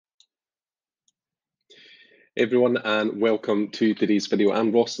Everyone, and welcome to today's video.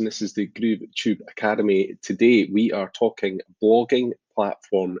 I'm Ross and this is the GrooveTube Academy. Today we are talking blogging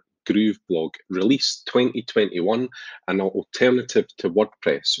platform GrooveBlog, released 2021, an alternative to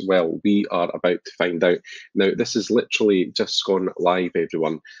WordPress. Well, we are about to find out. Now, this has literally just gone live,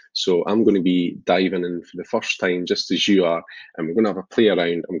 everyone. So I'm going to be diving in for the first time, just as you are, and we're going to have a play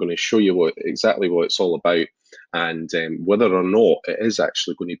around. I'm going to show you exactly what it's all about, and whether or not it is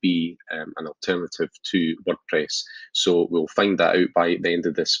actually going to be an alternative to WordPress. So we'll find that out by the end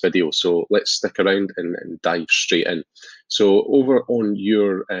of this video. So let's stick around and dive straight in. So over on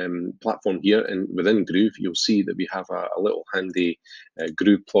your platform here and within Groove, you'll see that we have a little handy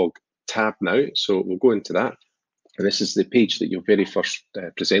GrooveBlog tab now. So we'll go into that. And this is the page that you're very first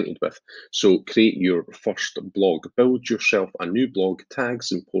presented with. So create your first blog, build yourself a new blog,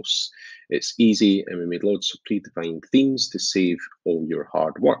 tags and posts. It's easy, and we made lots of predefined themes to save all your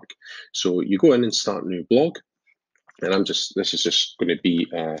hard work. So you go in and start a new blog, and this is just going to be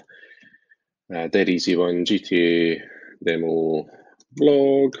a dead easy one, GTA demo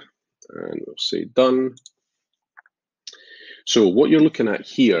blog, and we'll say done. So what you're looking at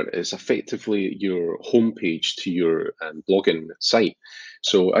here is effectively your homepage to your blogging site.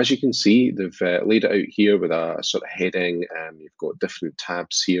 So as you can see, they've laid it out here with a sort of heading. You've got different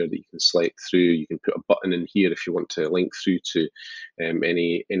tabs here that you can select through. You can put a button in here if you want to link through to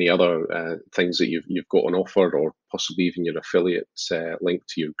any other things that you've got on offer, or possibly even your affiliate link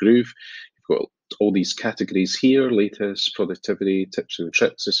to your Groove. You've got all these categories here: latest, productivity, tips and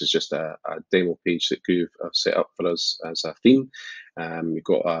tricks. This is just a demo page that Groove have set up for us as a theme. We've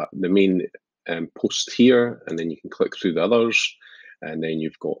got the main post here, and then you can click through the others, and then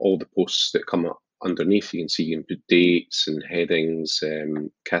you've got all the posts that come up underneath. You can see you can put dates and headings,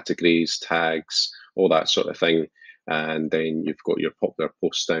 categories, tags, all that sort of thing. And then you've got your popular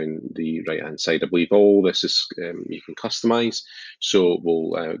posts down the right hand side. I believe all this is you can customize. So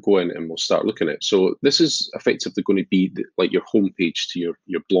we'll go in and we'll start looking at it. So this is effectively going to be like your homepage to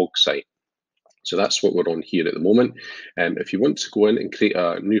your blog site. So that's what we're on here at the moment. If you want to go in and create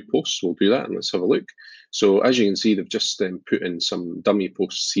a new post, we'll do that, and let's have a look. So as you can see, they've just put in some dummy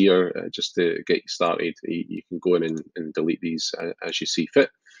posts here just to get you started. You can go in and delete these as you see fit.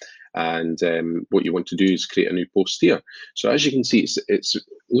 And what you want to do is create a new post here. So as you can see, it's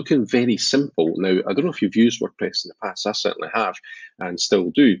looking very simple. Now, I don't know if you've used WordPress in the past. I certainly have, and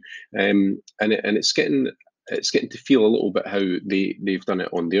still do. And it's getting to feel a little bit how they've done it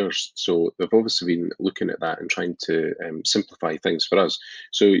on theirs. So they've obviously been looking at that and trying to simplify things for us.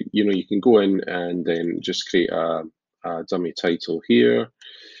 So you can go in and just create a dummy title here,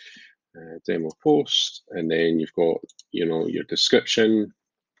 demo post, and then you've got your description.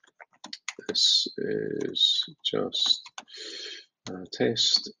 This is just a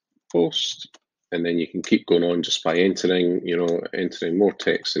test post, and then you can keep going on just by entering more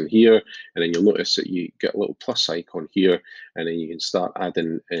text in here, and then you'll notice that you get a little plus icon here, and then you can start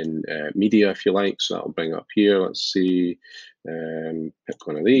adding in media if you like. So that'll bring up here. Let's see, pick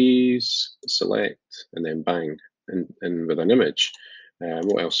one of these, select, and then bang, and with an image.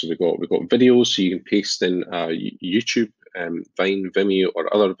 What else have we got? We've got videos, so you can paste in YouTube, Vine, Vimeo,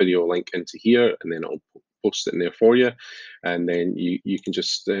 or other video link into here, and then it'll post it in there for you. And then you can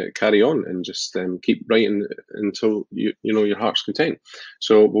just carry on and just keep writing until your heart's content.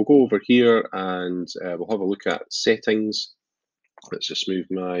 So we'll go over here and we'll have a look at settings. Let's just move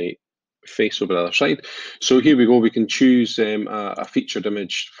my face over the other side. So here we go. We can choose a featured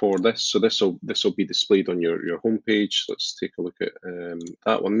image for this. So this will be displayed on your homepage. Let's take a look at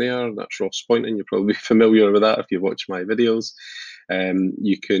that one there. That's Ross pointing. You're probably familiar with that if you've watched my videos.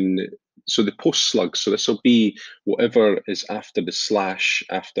 You can. So the post slug, so this will be whatever is after the slash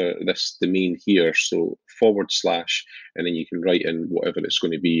after this domain here. So / and then you can write in whatever it's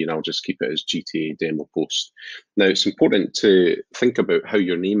going to be, and I'll just keep it as GTA demo post. Now it's important to think about how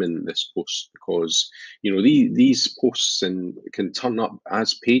you're naming this post, because these posts can turn up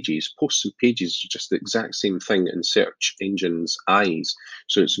as pages. Posts and pages are just the exact same thing in search engines' eyes.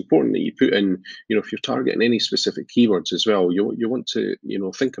 So it's important that you put in, if you're targeting any specific keywords as well, you want to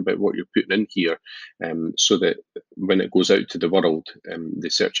think about what you're putting in here, so that when it goes out to the world, the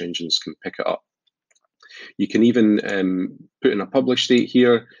search engines can pick it up. You can even put in a publish date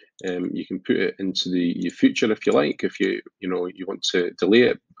here. You can put it into the future if you like. If you want to delay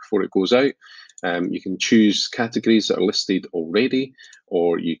it before it goes out, you can choose categories that are listed already,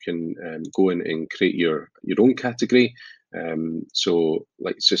 or you can go in and create your own category. So,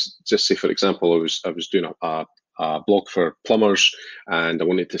 like just say for example, I was doing a blog for plumbers, and I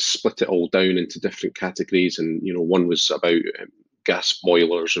wanted to split it all down into different categories, and one was about gas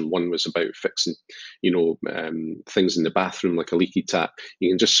boilers, and one was about fixing, things in the bathroom like a leaky tap. You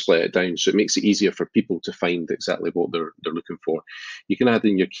can just split it down, so it makes it easier for people to find exactly what they're looking for. You can add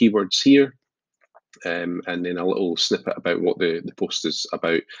in your keywords here. And then a little snippet about what the post is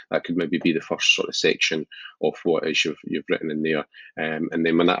about. That could maybe be the first sort of section of what it is you've written in there. And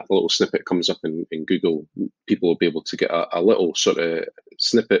then when that little snippet comes up in Google, people will be able to get a little sort of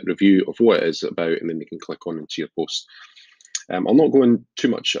snippet review of what it is about, and then they can click on into your post. I'll not go into too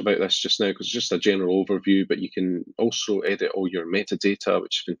much about this just now because it's just a general overview, but you can also edit all your metadata,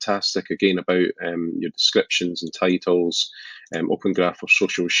 which is fantastic, again, about your descriptions and titles, open graph or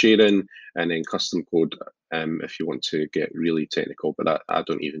social sharing, and then custom code if you want to get really technical, but I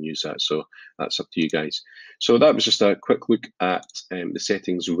don't even use that, so that's up to you guys. So that was just a quick look at the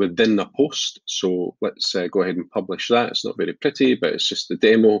settings within a post. So let's go ahead and publish that. It's not very pretty, but it's just the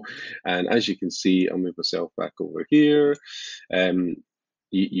demo. And as you can see, I'll move myself back over here.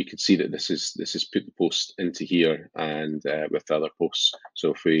 You can see that this is put the post into here and with the other posts.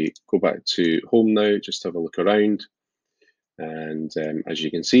 So if we go back to home now, just have a look around, and as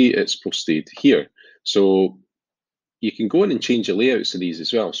you can see, it's posted here. So you can go in and change the layouts of these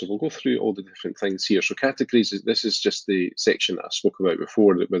as well. So we'll go through all the different things here. So categories, this is just the section that I spoke about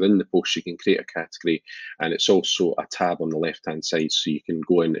before, that within the post you can create a category, and it's also a tab on the left-hand side, so you can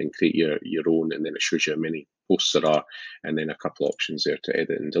go in and create your own, and then it shows you how many posts there are, and then a couple of options there to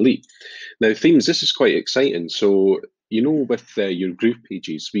edit and delete. Now themes, this is quite exciting. So with your Groove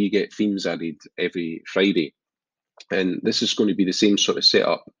pages, we get themes added every Friday. And this is going to be the same sort of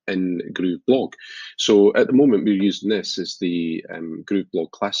setup in GrooveBlog. So at the moment, we're using this as the GrooveBlog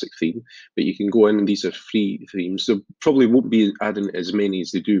Classic theme, but you can go in and these are free themes. There probably won't be adding as many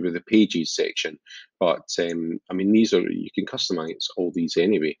as they do with the pages section, but I mean, you can customize all these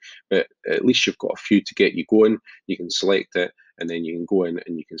anyway, but at least you've got a few to get you going. You can select it, and then you can go in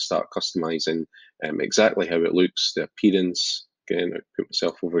and you can start customizing exactly how it looks, the appearance. Again, I put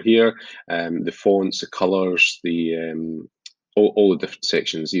myself over here. The fonts, the colors, all the different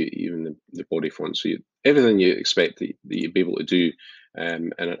sections, even the body fonts. So everything you expect that you'd be able to do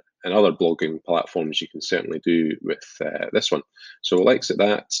in other blogging platforms, you can certainly do with this one. So we'll exit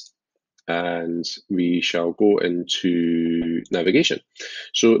that, and we shall go into navigation.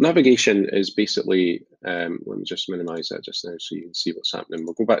 So navigation is basically, let me just minimize that just now so you can see what's happening.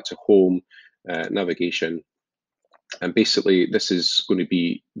 We'll go back to home, navigation. And basically, this is going to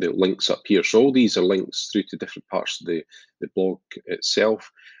be the links up here. So all these are links through to different parts of the blog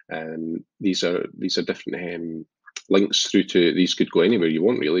itself. These are different links through to, these could go anywhere you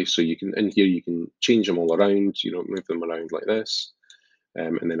want really. So you can, in here, you can change them all around, move them around like this.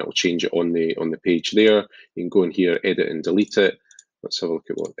 And then it'll change it on the page there. You can go in here, edit and delete it. Let's have a look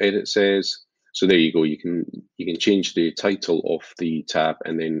at what edit says. So there you go. You can change the title of the tab,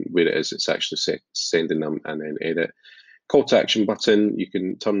 and then where it is, it's actually sending them, and then edit. Call to action button, you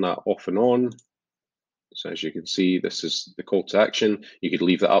can turn that off and on. So as you can see, this is the call to action. You could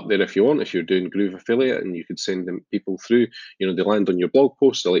leave that up there if you want, if you're doing Groove affiliate, and you could send them people through. They land on your blog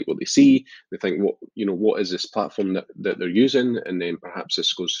post, they like what they see, they think, what is this platform that they're using, and then perhaps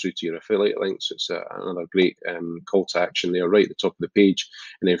this goes through to your affiliate links. So it's another great call to action there, right at the top of the page.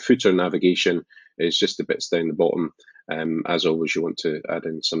 And then footer navigation is just the bits down the bottom. As always, you want to add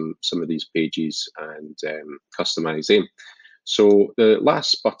in some of these pages and customize them. So the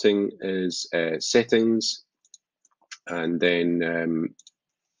last button is settings, and then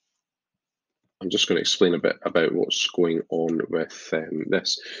I'm just going to explain a bit about what's going on with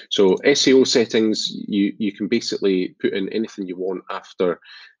this. So SEO settings, you can basically put in anything you want after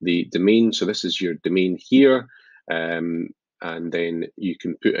the domain. So this is your domain here, and then you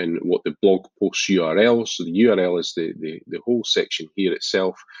can put in what the blog post URL. So the URL is the whole section here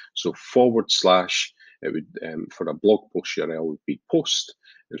itself. So /, it would for a blog post URL would be post,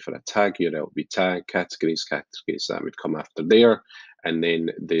 and for a tag URL it would be tag. Categories, that would come after there, and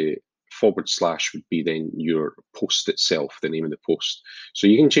then the / would be then your post itself, the name of the post. So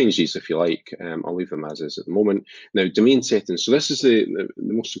you can change these if you like. I'll leave them as is at the moment. Now, domain settings. So this is the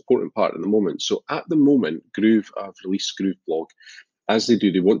most important part at the moment. So at the moment, Groove have released GrooveBlog. As they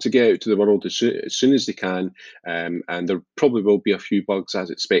do, they want to get out to the world as soon as they can, and there probably will be a few bugs as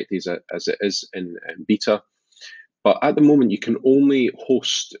expected, as it is in beta. But at the moment, you can only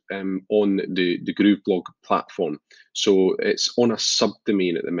host on the GrooveBlog platform. So it's on a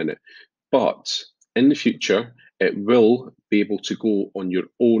subdomain at the minute. But in the future, it will be able to go on your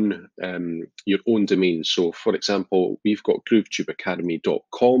own domain. So for example, we've got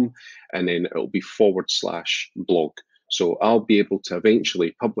groovetubeacademy.com, and then it'll be /blog. So I'll be able to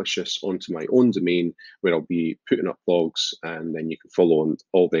eventually publish this onto my own domain where I'll be putting up blogs, and then you can follow on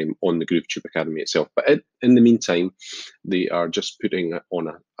all them on the GrooveTube Academy itself. But in the meantime, they are just putting it on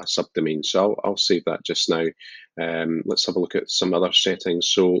a subdomain. So I'll save that just now. Let's have a look at some other settings.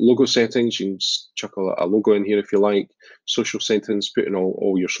 So logo settings, you can chuck a logo in here if you like. Social settings, putting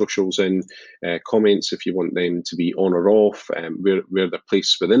all your socials in. Comments, if you want them to be on or off, where they're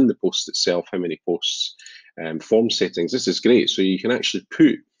placed within the post itself, how many posts. Form settings, this is great. So you can actually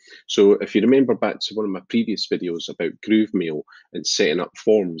put, so if you remember back to one of my previous videos about GrooveMail and setting up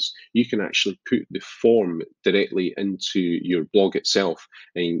forms, you can actually put the form directly into your blog itself,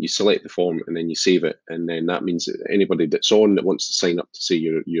 and you select the form and then you save it. And then that means that anybody that's on that wants to sign up to say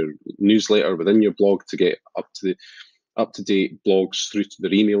your newsletter within your blog to get up-to-date blogs through to their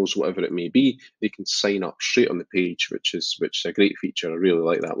emails, whatever it may be, they can sign up straight on the page, which is a great feature. I really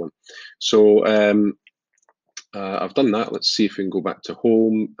like that one. So I've done that. Let's see if we can go back to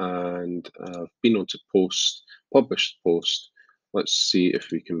home, and I've been on to post, published post. Let's see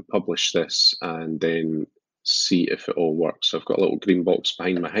if we can publish this and then see if it all works. So I've got a little green box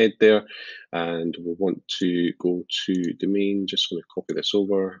behind my head there, and we want to go to domain. Just going to copy this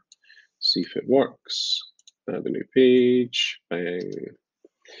over, see if it works. Add a new page, bang.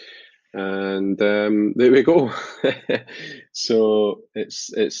 And there we go. So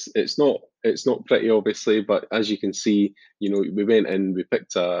it's not pretty, obviously, but as you can see, we went in, we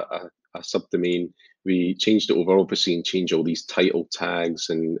picked a subdomain, we changed it over, obviously, and change all these title tags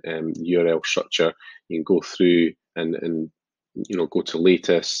and URL structure. You can go through and go to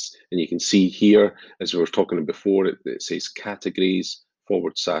latest, and you can see here, as we were talking about before, it says categories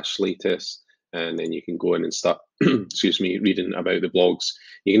 /latest. And then you can go in and start, excuse me, reading about the blogs.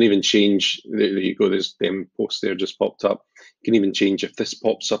 You can even change, there you go, there's them posts there just popped up. You can even change if this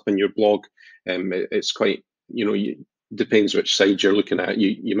pops up in your blog. It's quite, depends which side you're looking at.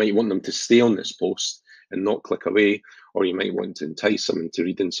 You might want them to stay on this post and not click away, or you might want to entice them into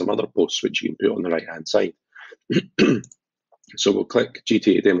reading some other posts, which you can put on the right-hand side. So we'll click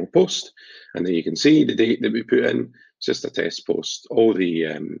GTA demo post, and then you can see the date that we put in. It's just a test post. All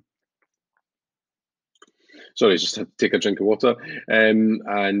the sorry, just had to take a drink of water.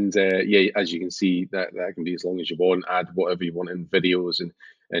 Yeah, as you can see, that can be as long as you want. Add whatever you want in videos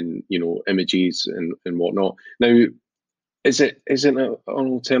and images and whatnot. Now, is it an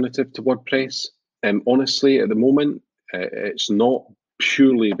alternative to WordPress? Honestly, at the moment, it's not,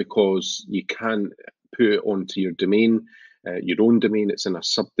 purely because you can put it onto your domain, your own domain. It's in a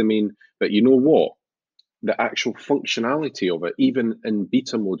subdomain. But you know what? The actual functionality of it, even in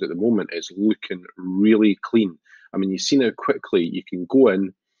beta mode at the moment, is looking really clean. I mean, you see how quickly you can go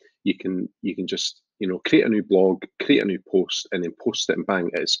in, you can just create a new blog, create a new post, and then post it, and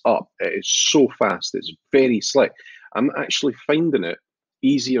bang, it's up. It is so fast. It's very slick. I'm actually finding it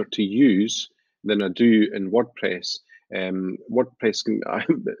easier to use than I do in WordPress. WordPress can,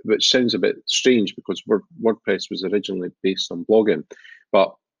 which sounds a bit strange because WordPress was originally based on blogging,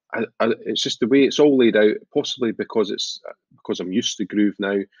 but it's just the way it's all laid out, possibly because I'm used to Groove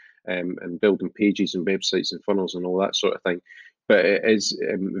now, and building pages and websites and funnels and all that sort of thing. But it is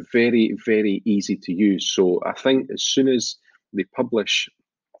very, very easy to use. So I think as soon as they publish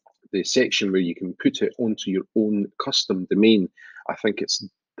the section where you can put it onto your own custom domain, I think it's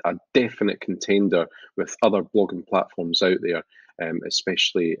a definite contender with other blogging platforms out there,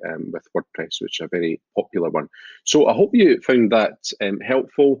 especially with WordPress, which is a very popular one. So I hope you found that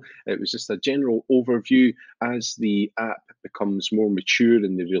helpful. It was just a general overview. As the app becomes more mature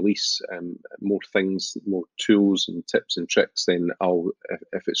and they release more things, more tools and tips and tricks, then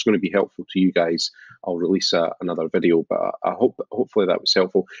if it's going to be helpful to you guys, I'll release another video. But hopefully that was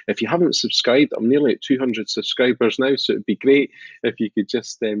helpful. If you haven't subscribed, I'm nearly at 200 subscribers now, so it'd be great if you could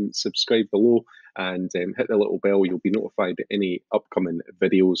just subscribe below and hit the little bell. You'll be notified of any upcoming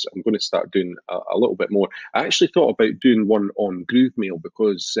videos. I'm going to start doing a little bit more. I actually thought about doing one on GrooveMail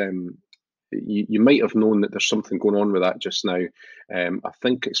because you might have known that there's something going on with that just now. I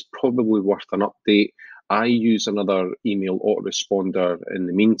think it's probably worth an update. I use another email autoresponder in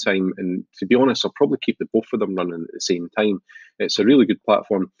the meantime, and to be honest, I'll probably keep the both of them running at the same time. It's a really good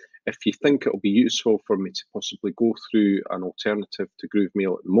platform. If you think it'll be useful for me to possibly go through an alternative to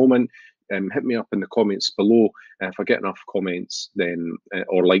GrooveMail at the moment, hit me up in the comments below. If I get enough comments, then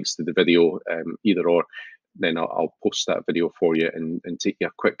or likes to the video, either or, then I'll post that video for you and take you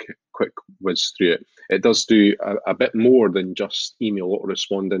a quick whiz through it. It does do a bit more than just email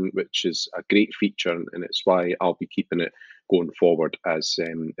autoresponding, which is a great feature, and it's why I'll be keeping it going forward, as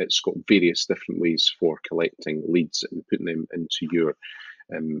it's got various different ways for collecting leads and putting them into your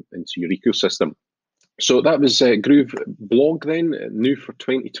ecosystem. So that was GrooveBlog then, new for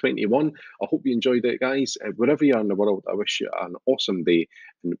 2021. I hope you enjoyed it, guys. Wherever you are in the world, I wish you an awesome day,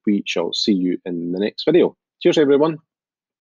 and we shall see you in the next video. Cheers, everyone.